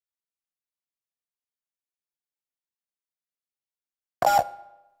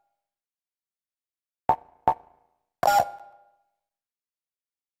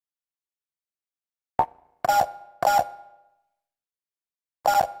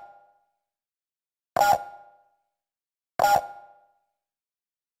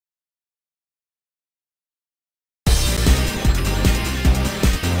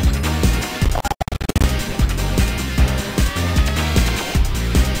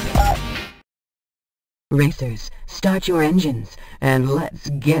Racers, start your engines, and let's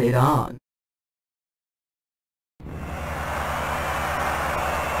get it on.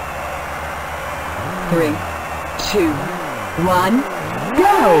 Three, two, one,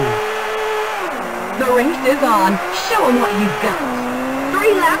 go! The race is on. Show 'em what you've got.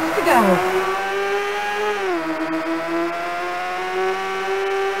 3 laps to go.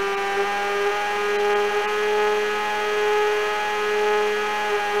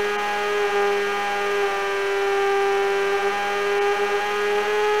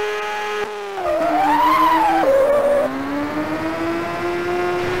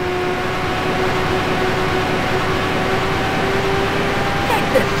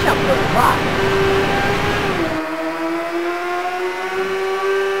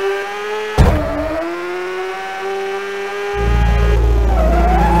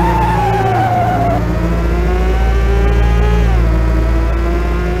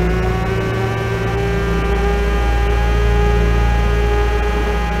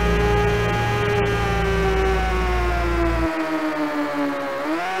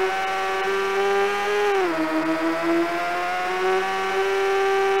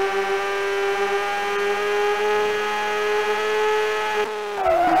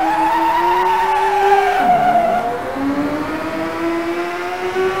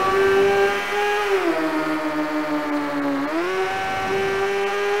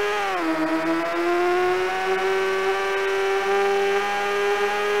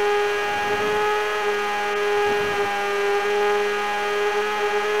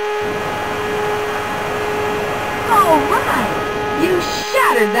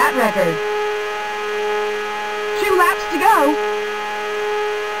 That record. 2 laps to go.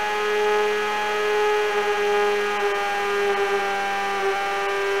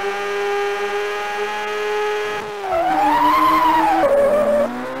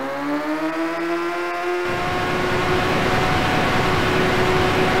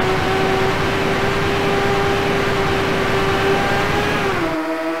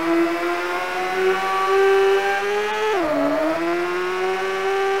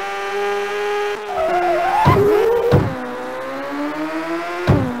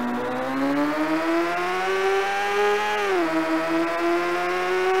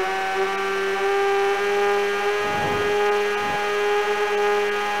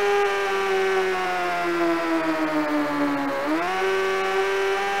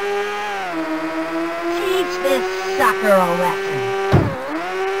 Girl lesson.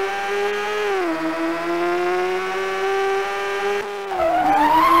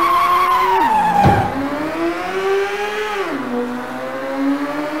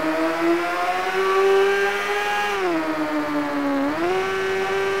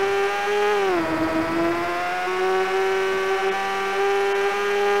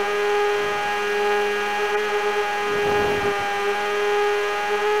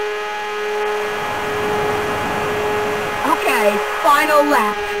 Final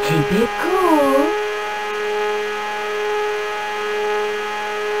lap. Keep it cool.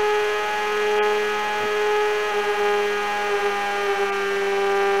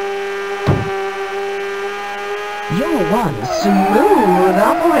 You're one smooth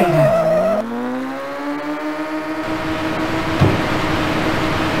operator.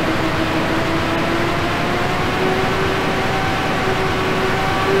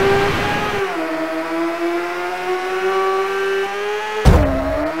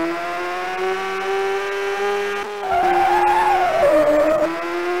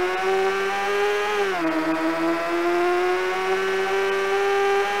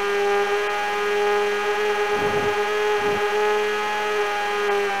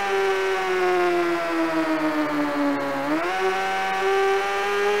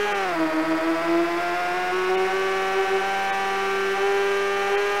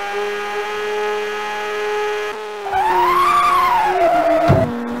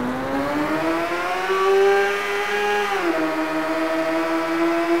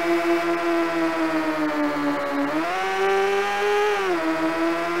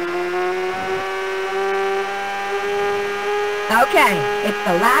 Okay, it's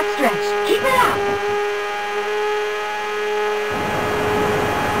the last stretch. Keep it up!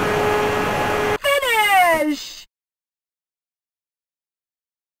 Finish!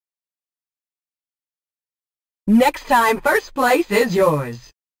 Next time, first place is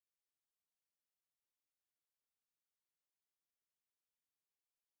yours.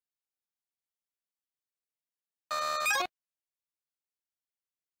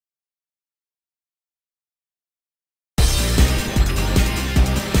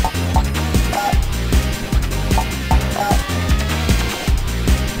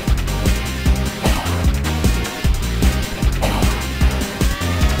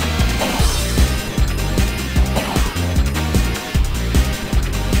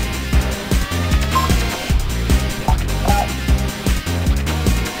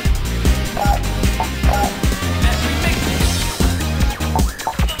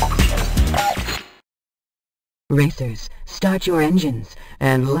 Racers, start your engines,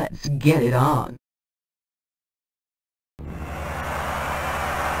 and let's get it on. 3,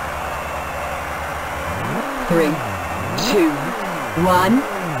 2, 1,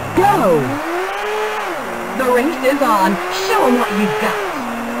 go! The race is on. Show 'em what you've got.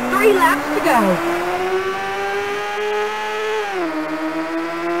 3 laps to go.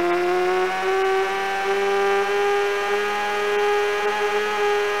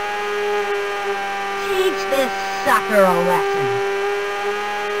 Teach this sucker a lesson.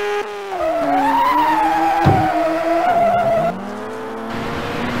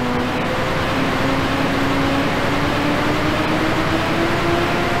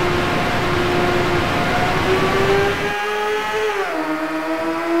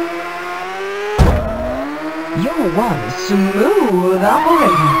 You're one smooth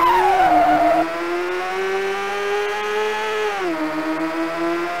operator.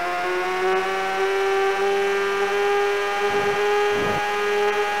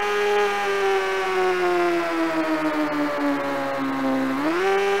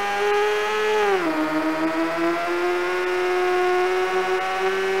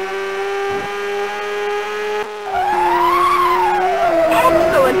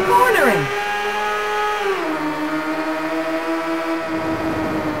 Excellent cornering.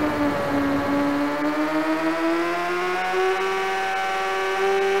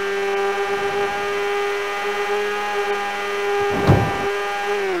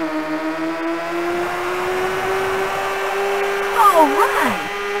 All right!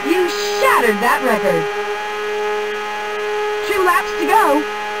 You shattered that record. 2 laps to go.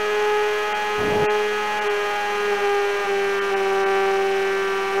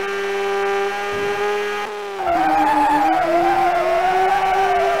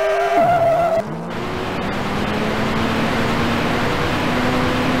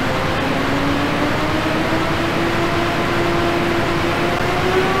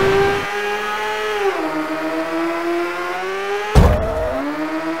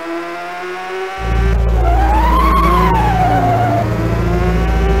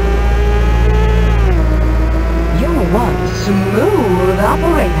 One smooth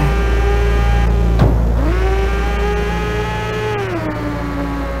operator.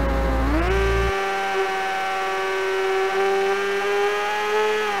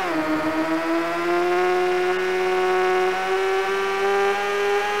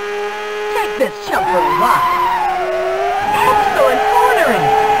 Take this chump for a ride. Excellent cornering.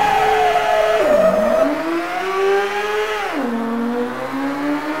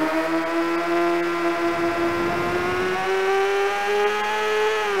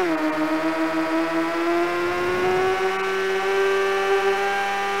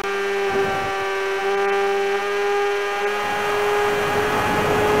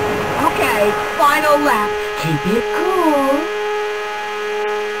 Final lap. Keep it cool.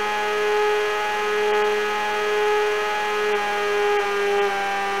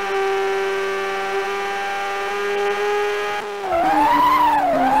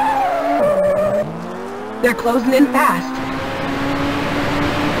 They're closing in fast.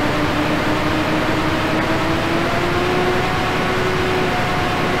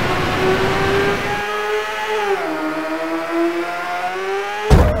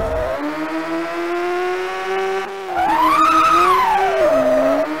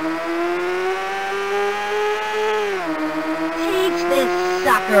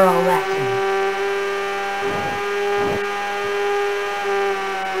 Sucker a lesson.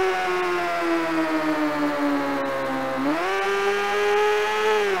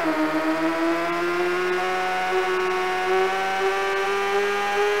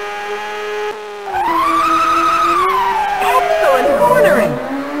 Excellent cornering.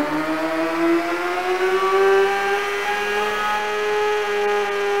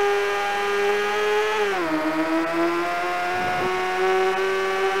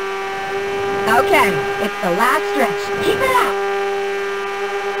 Okay, it's the last stretch. Keep it up.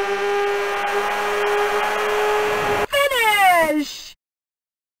 Finish!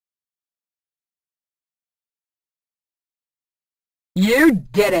 You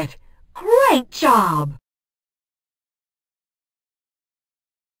did it! Great job!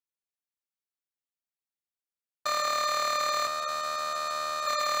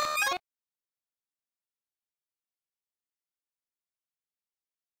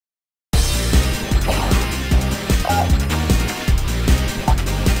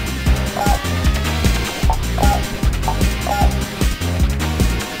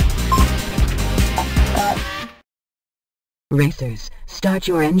 Racers, start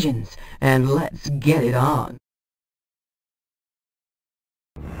your engines, and let's get it on.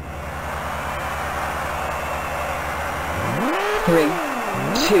 3, 3,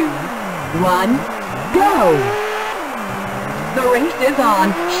 2, 1, go! The race is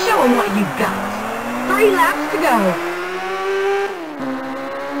on. Show 'em what you've got. 3 laps to go.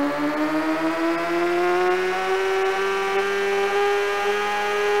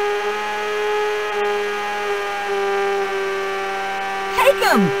 Take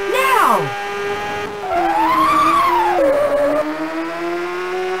 'em now!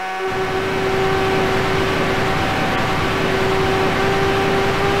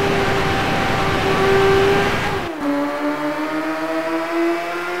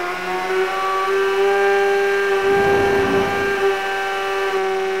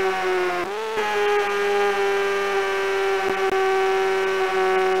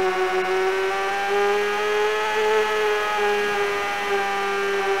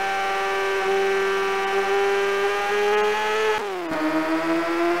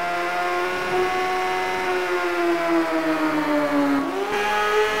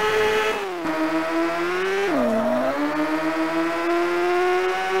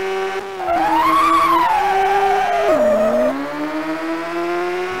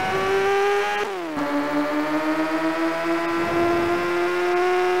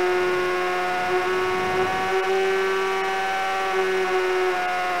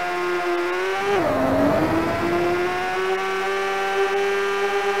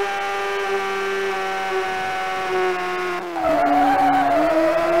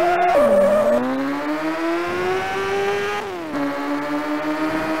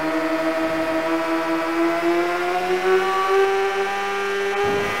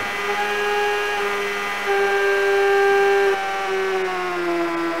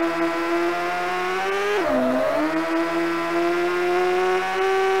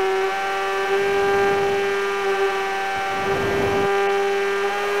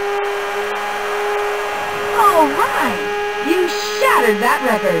 You shattered that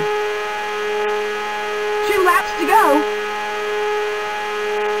record. 2 laps to go.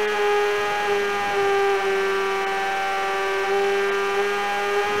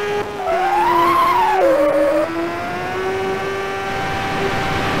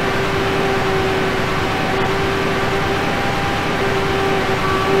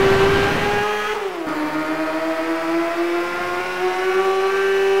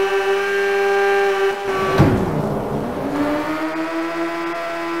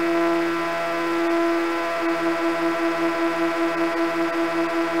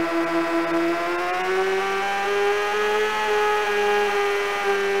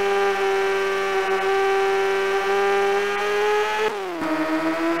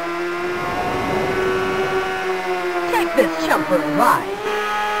 This chumper ride.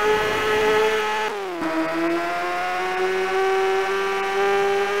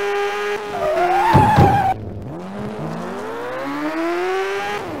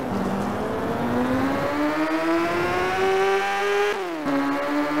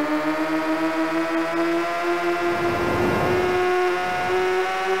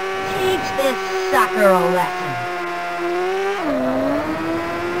 Teach this sucker a lesson.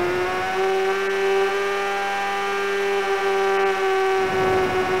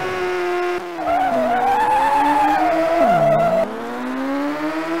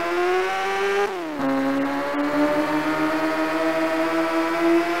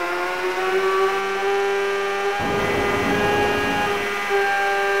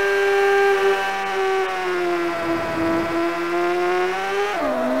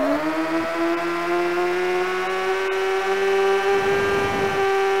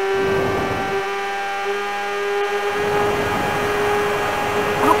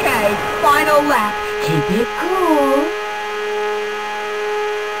 Final lap. Keep it cool.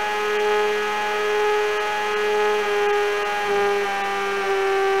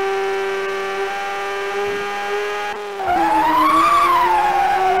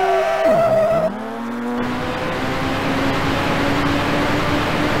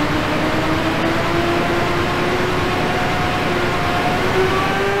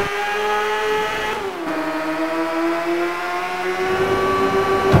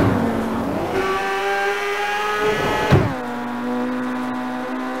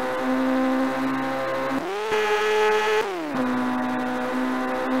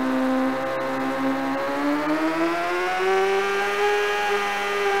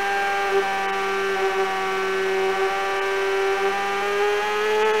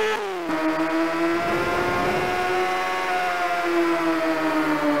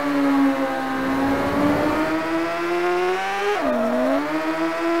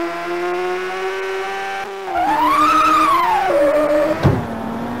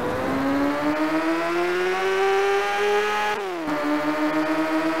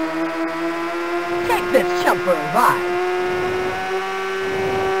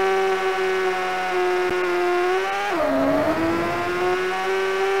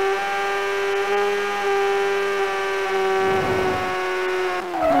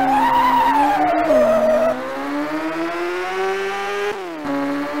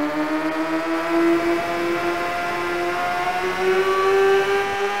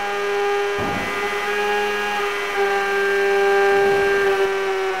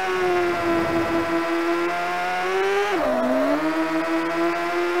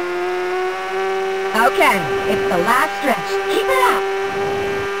 Okay, it's the last stretch. Keep it up.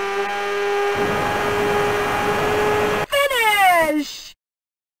 Finish!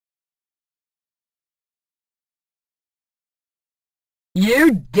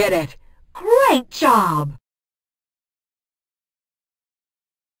 You did it! Great job!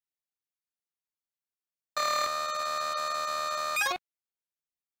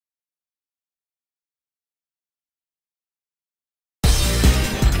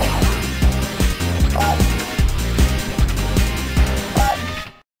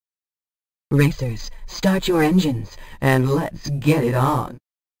 Racers, start your engines, and let's get it on.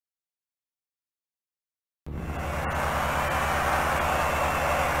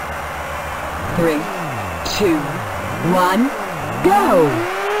 Three, two, one, go!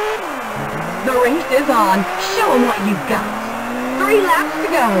 The race is on. Show 'em what you've got. 3 laps to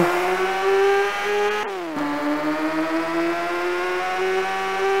go.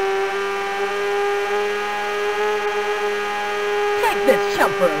 Take this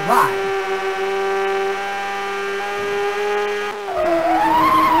chump for a ride.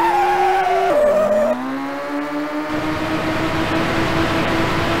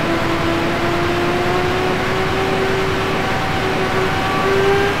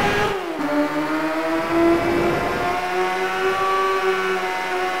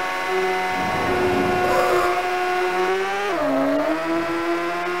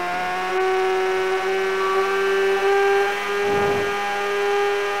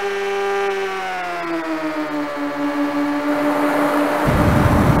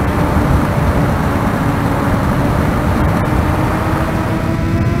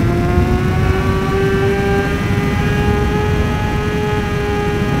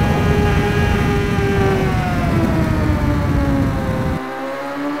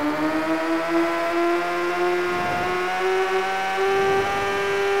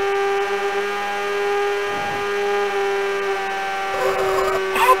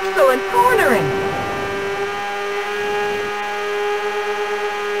 Excellent cornering!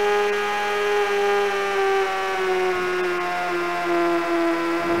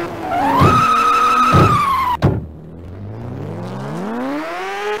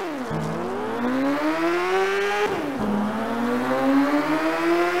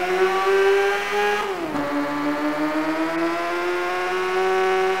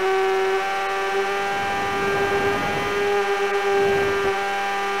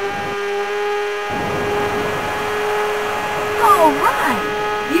 Alright!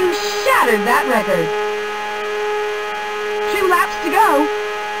 You shattered that record! 2 laps to go!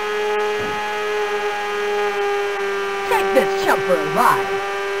 Take this chump for a ride!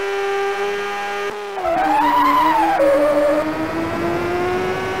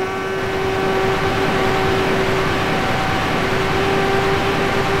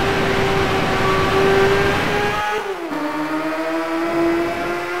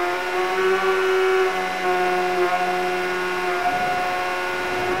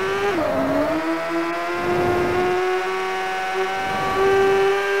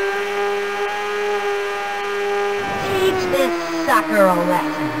 Sucker a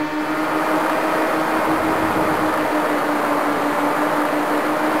lesson.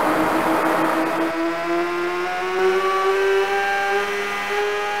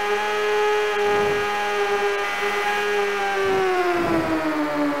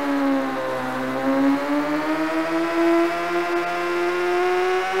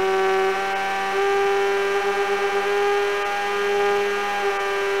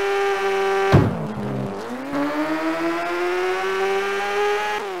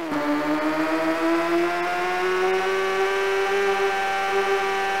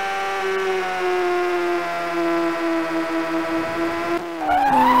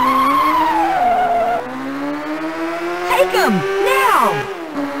 Take 'em! Now!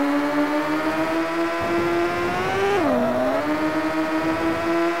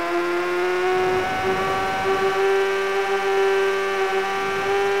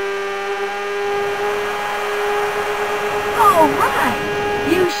 Alright!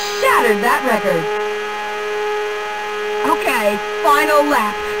 You shattered that record! Okay, final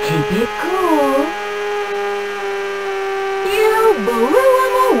lap. Keep it cool. You blew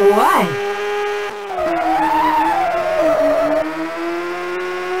him away!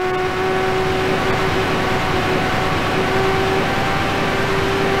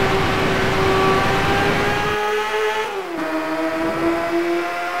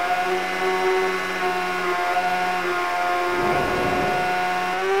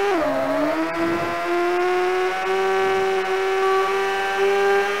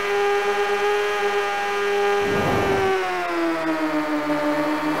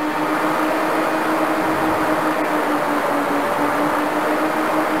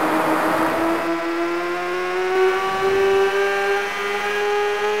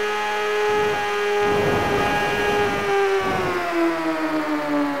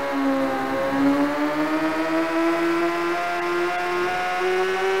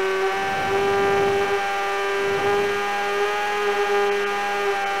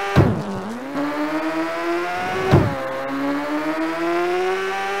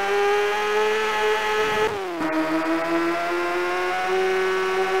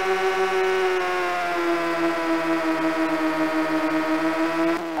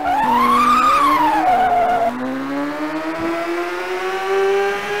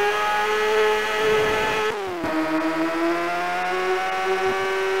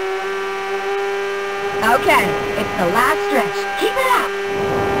 Okay, it's the last stretch. Keep it up.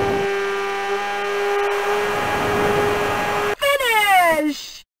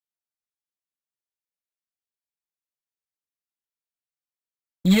 Finish!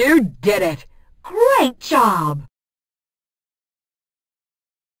 You did it! Great job!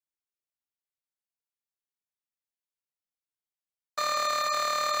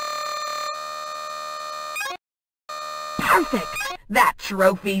 Perfect! That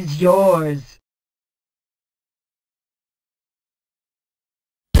trophy's yours!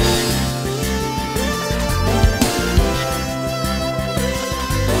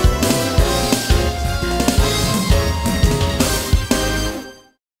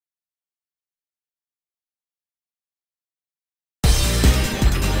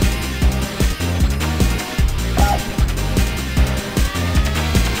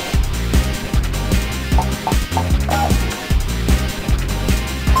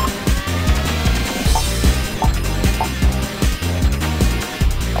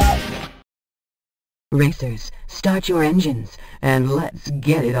 Racers, start your engines, and let's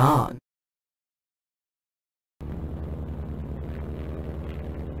get it on.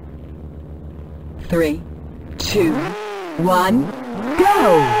 Three, two, one,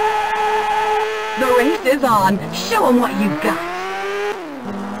 go! The race is on. Show 'em what you've got.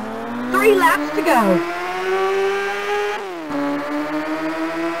 3 laps to go.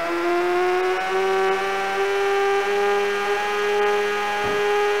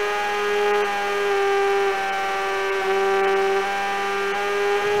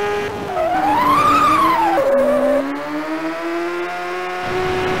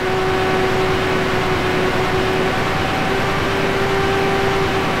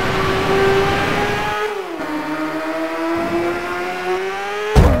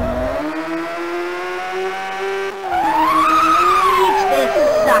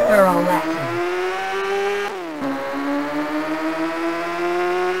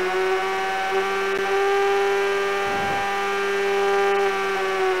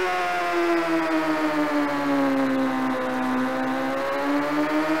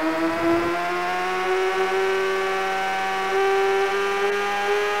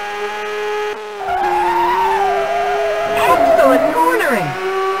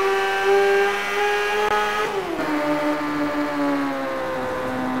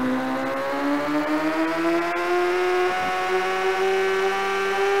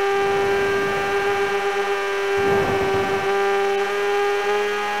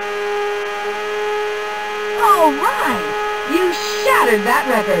 That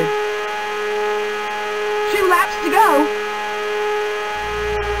record. 2 laps to go.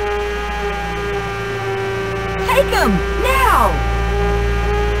 Take 'em now!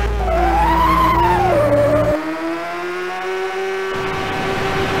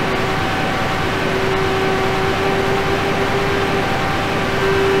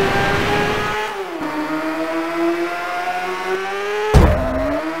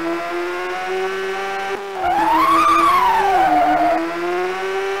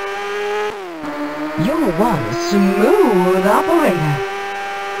 You're one smooth operator.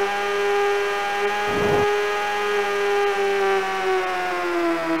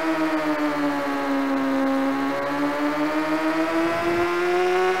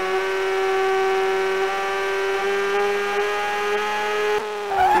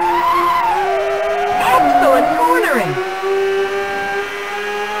 Excellent cornering.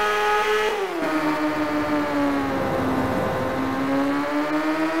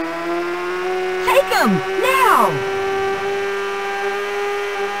 Take 'em now!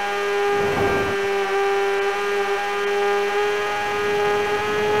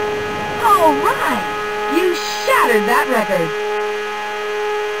 All right! You shattered that record.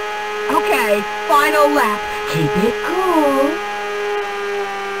 Okay, final lap. Keep it cool.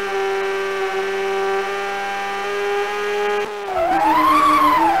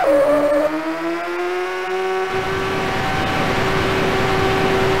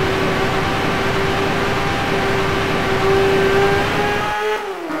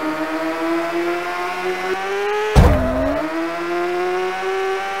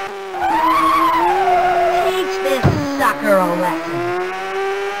 Girl lesson.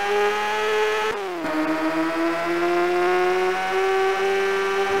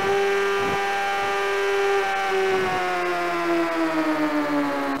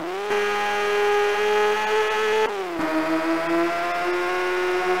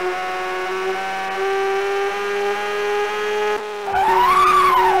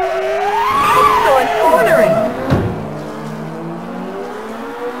 Excellent cornering.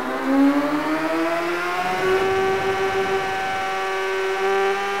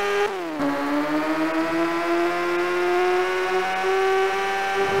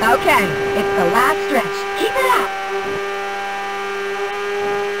 Okay, it's the last stretch. Keep it up.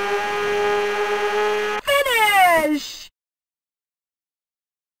 Finish!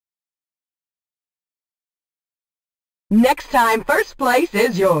 Next time, first place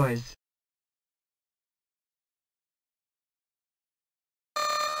is yours.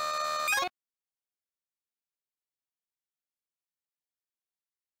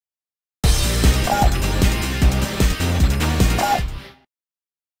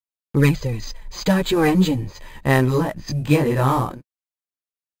 Racers, start your engines, and let's get it on.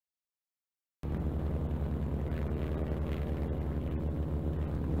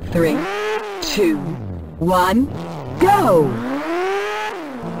 3, 2, 1, go!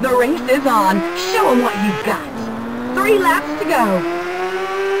 The race is on. Show 'em what you've got. 3 laps to go.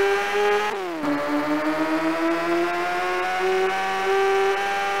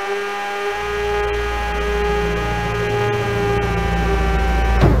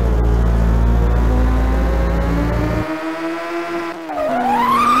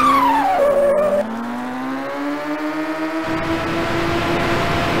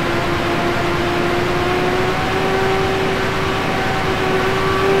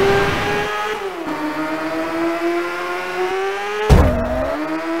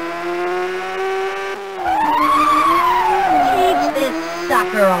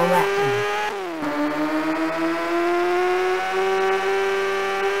 Girl lesson.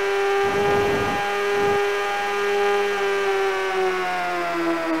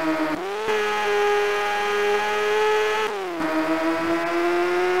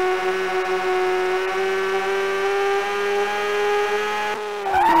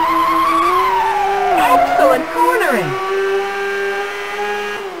 Excellent cornering.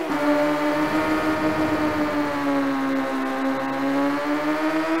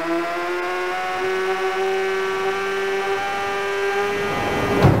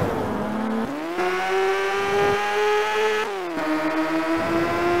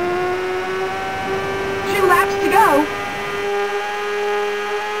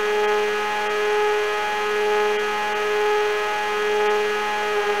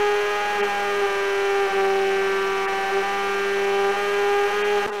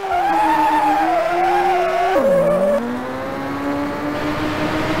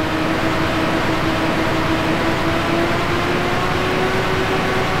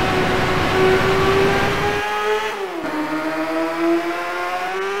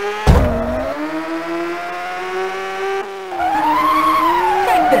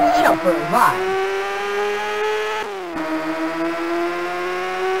 For a ride.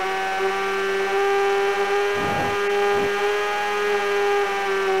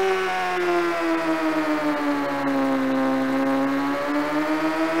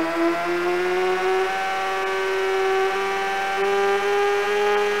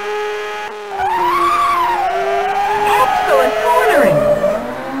 Excellent cornering.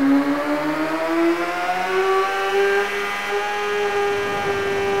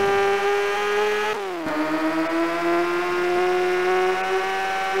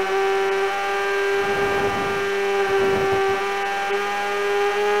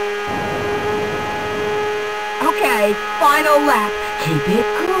 Okay, final lap. Keep it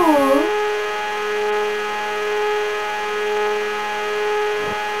cool.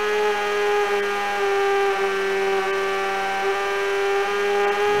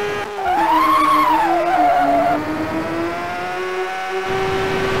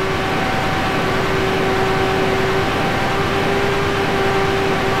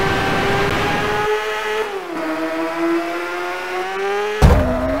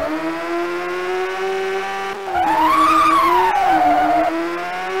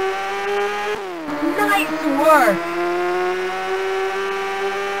 Work.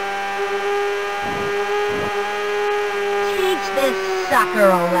 Teach this sucker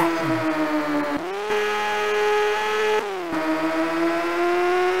a lesson.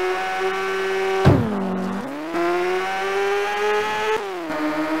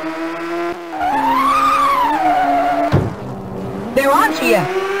 They're onto you.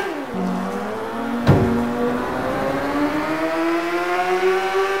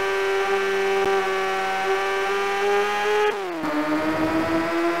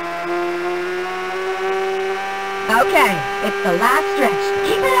 Okay, it's the last stretch.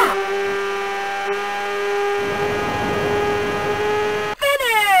 Keep it up.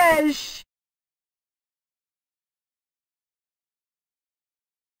 Finish!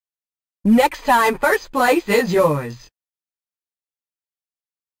 Next time, first place is yours.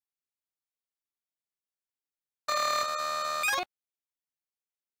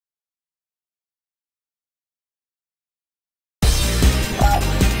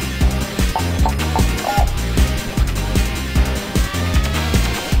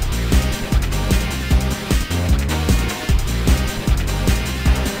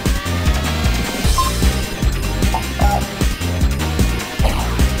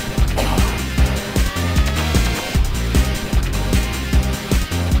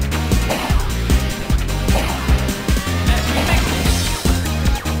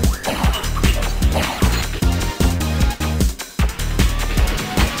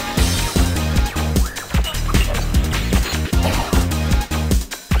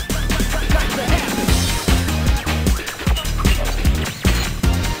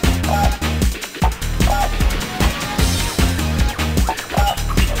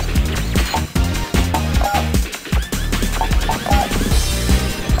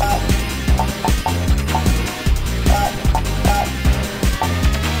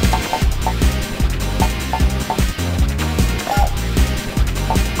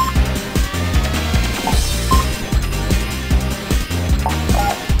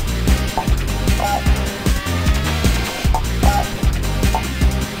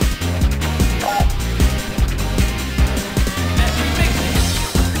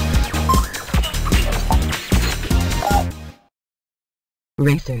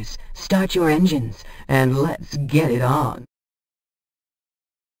 Racers, start your engines, and let's get it on.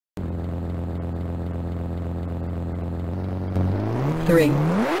 Three,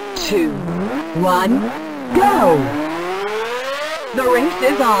 two, one, go! The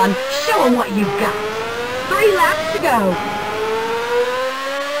race is on. Show 'em what you've got. 3 laps to go.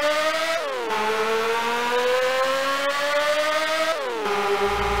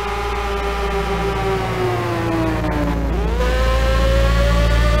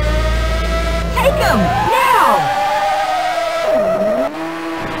 Take 'em now!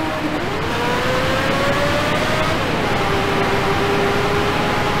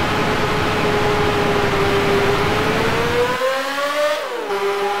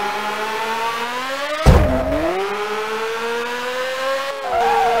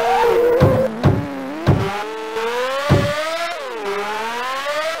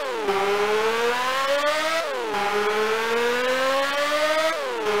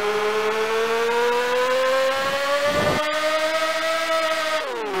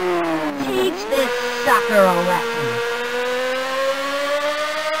 Teach this sucker a lesson.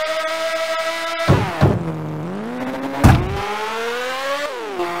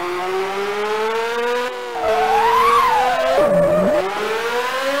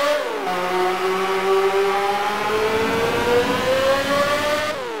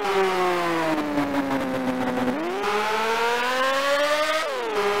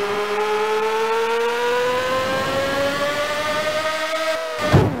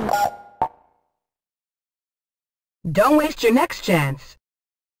 Don't waste your next chance.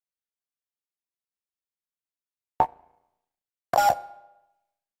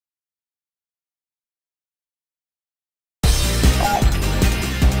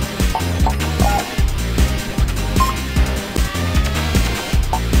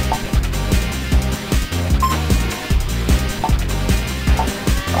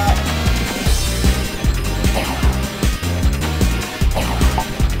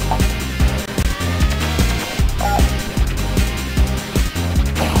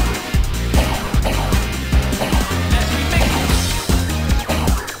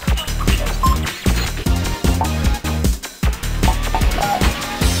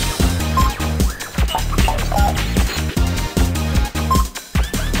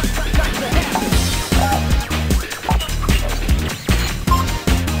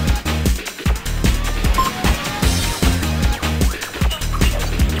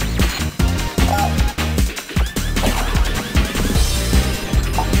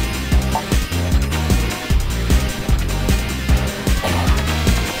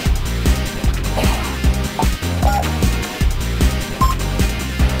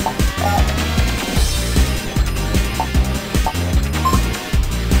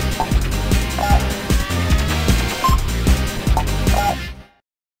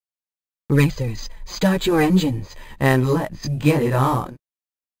 Racers, start your engines, and let's get it on.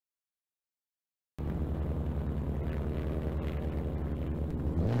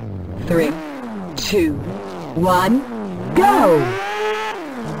 Three, two, one, go!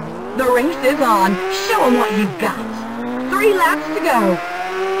 The race is on. Show 'em what you've got. 3 laps to go.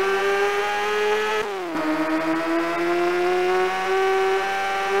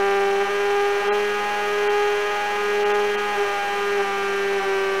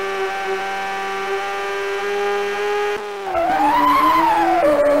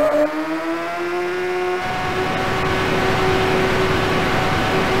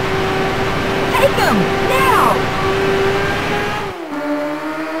 Take 'em now!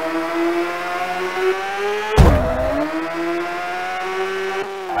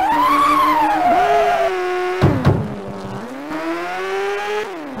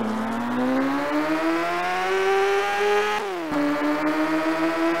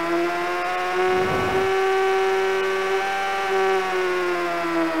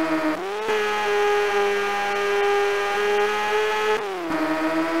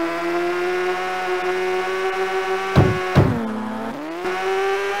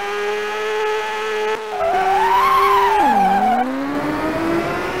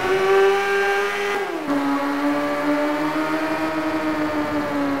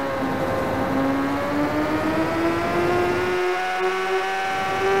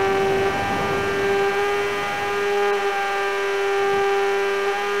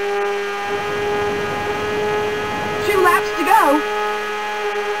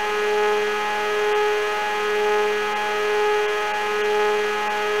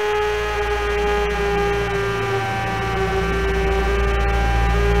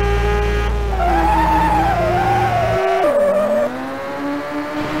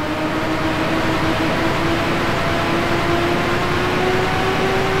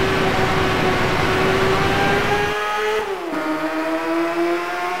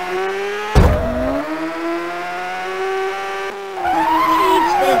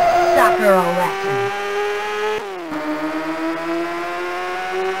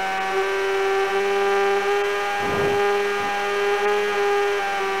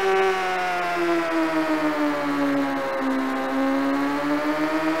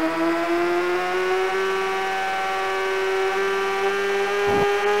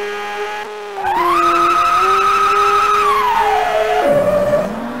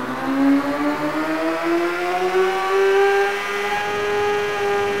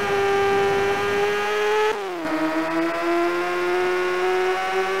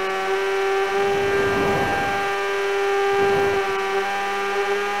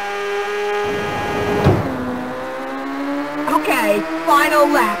 final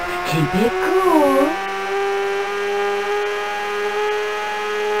lap. Keep it cool.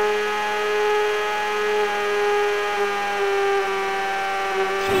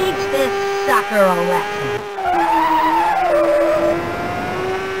 Teach this sucker a lesson.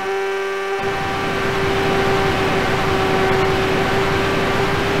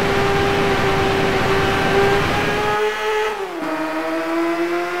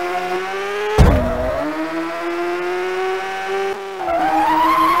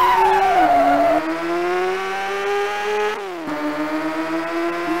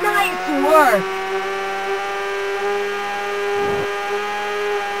 Work.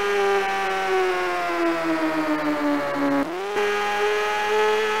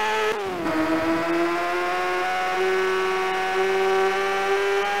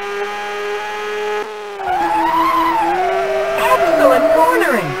 Excellent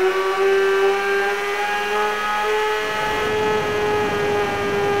cornering.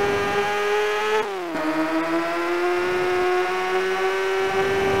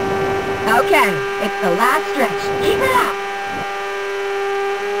 Okay, it's the last stretch. Keep it up!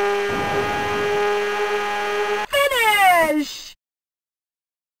 Finish!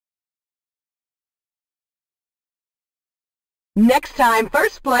 Next time,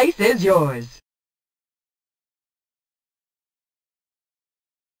 first place is yours.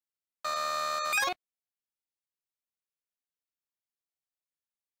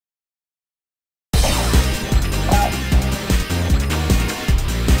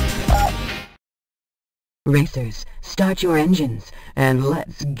 Racers, start your engines, and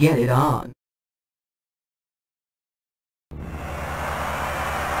let's get it on.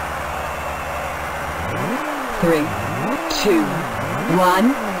 Three, two,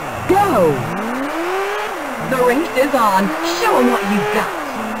 one, go! The race is on. Show 'em what you've got.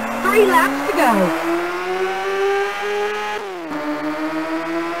 3 laps to go.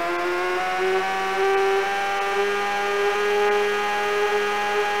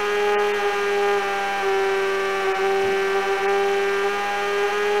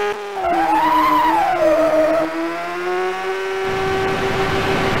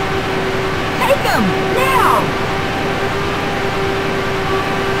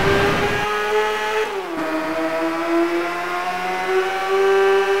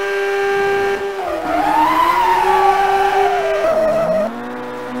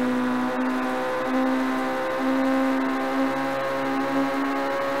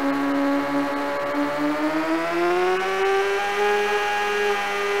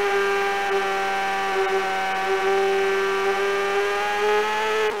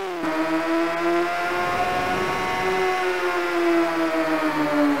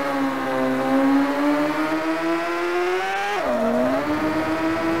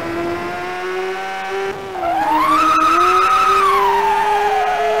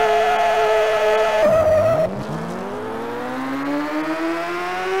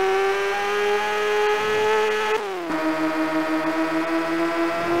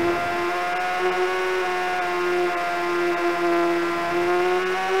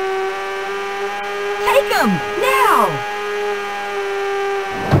 Take 'em! Now!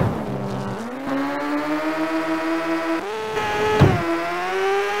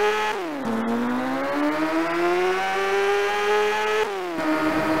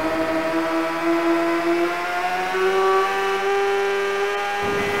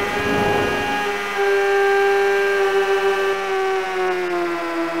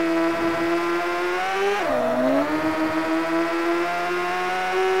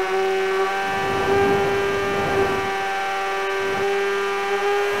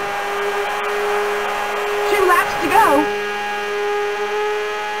 To go.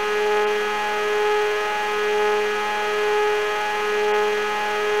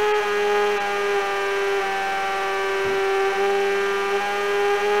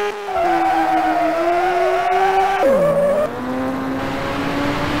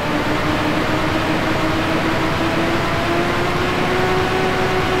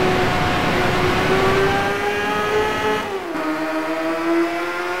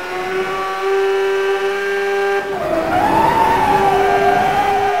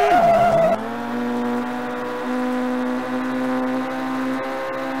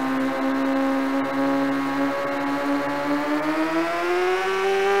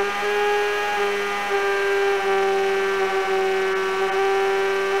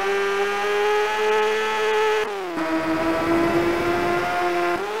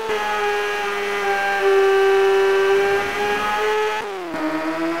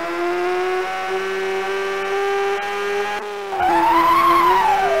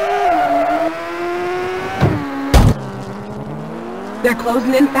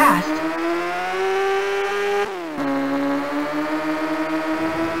 closing in fast.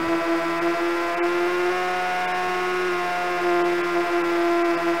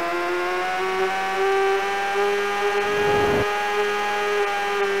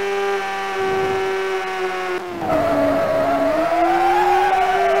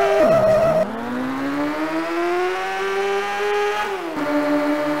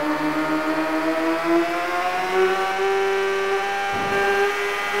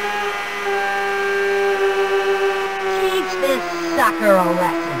 Sucker a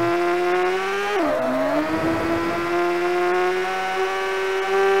lesson.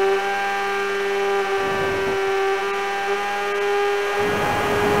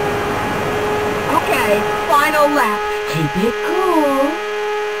 Okay, final lap. Keep it cool.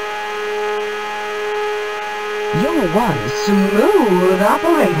 You're one smooth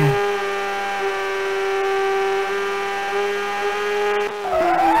operator.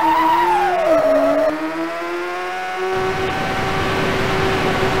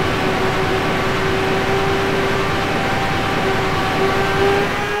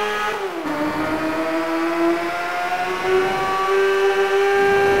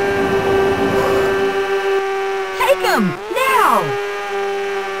 Now!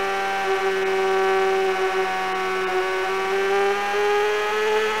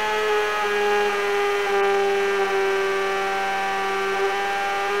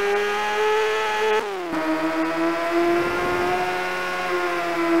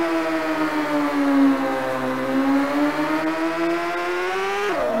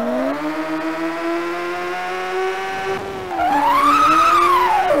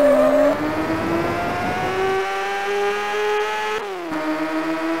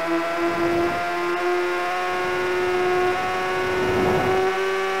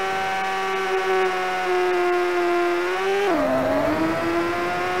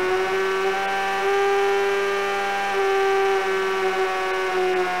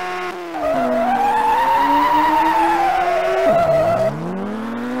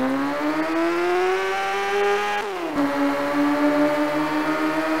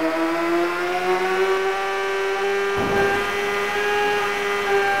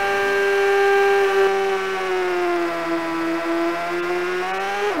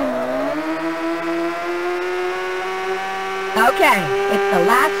 Okay, it's the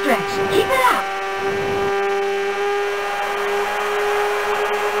last stretch. Keep it up!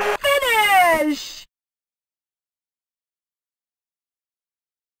 Finish!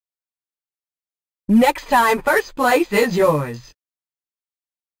 Next time, first place is yours.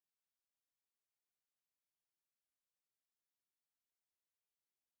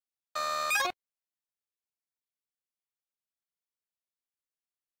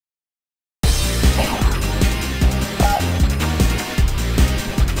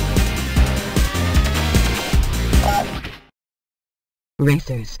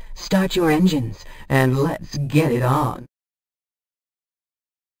 Racers, start your engines, and let's get it on.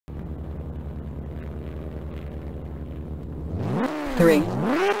 Three,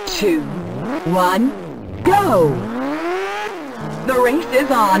 2, 1, go! The race is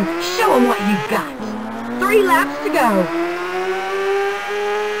on. Show 'em what you've got. 3 laps to go.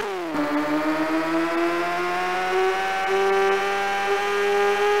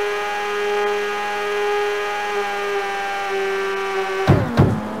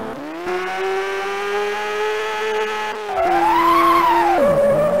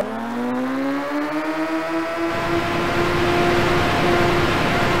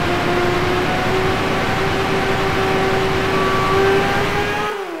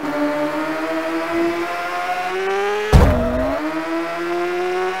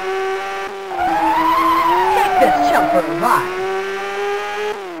 For a ride.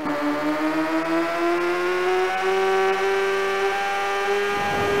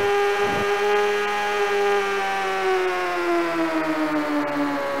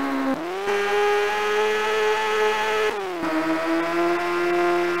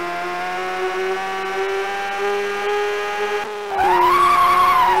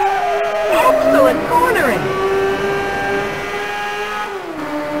 Excellent cornering.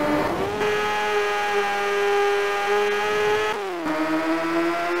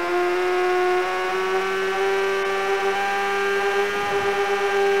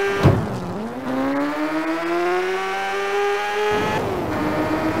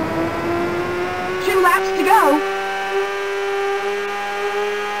 Laps to go.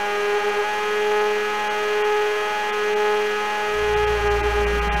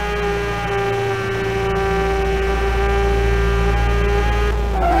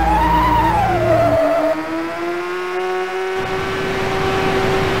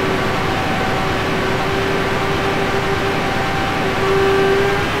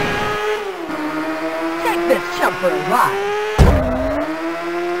 out for a ride.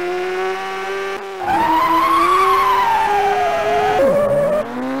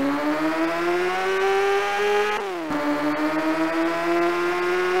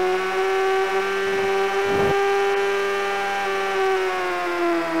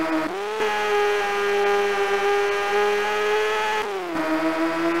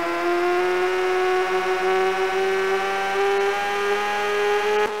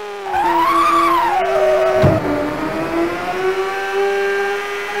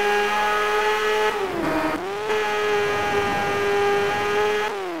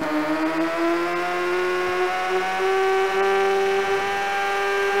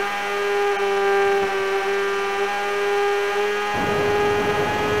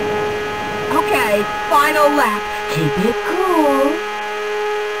 Okay, final lap. Keep it cool.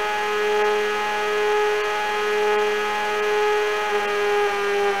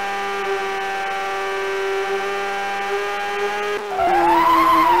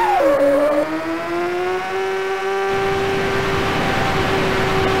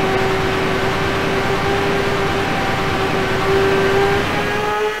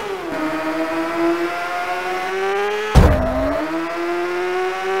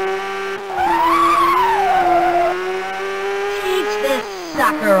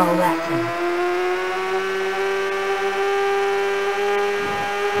 Sucker a lesson.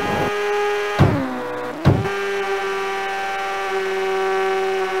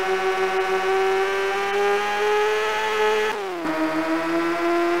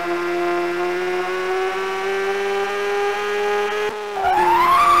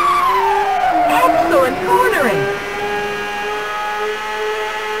 Excellent cornering.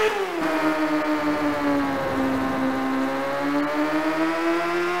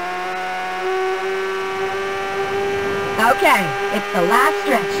 Okay, it's the last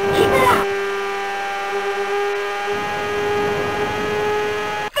stretch. Keep it up!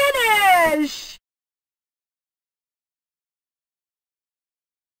 Finish!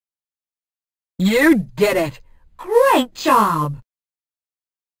 You did it! Great job!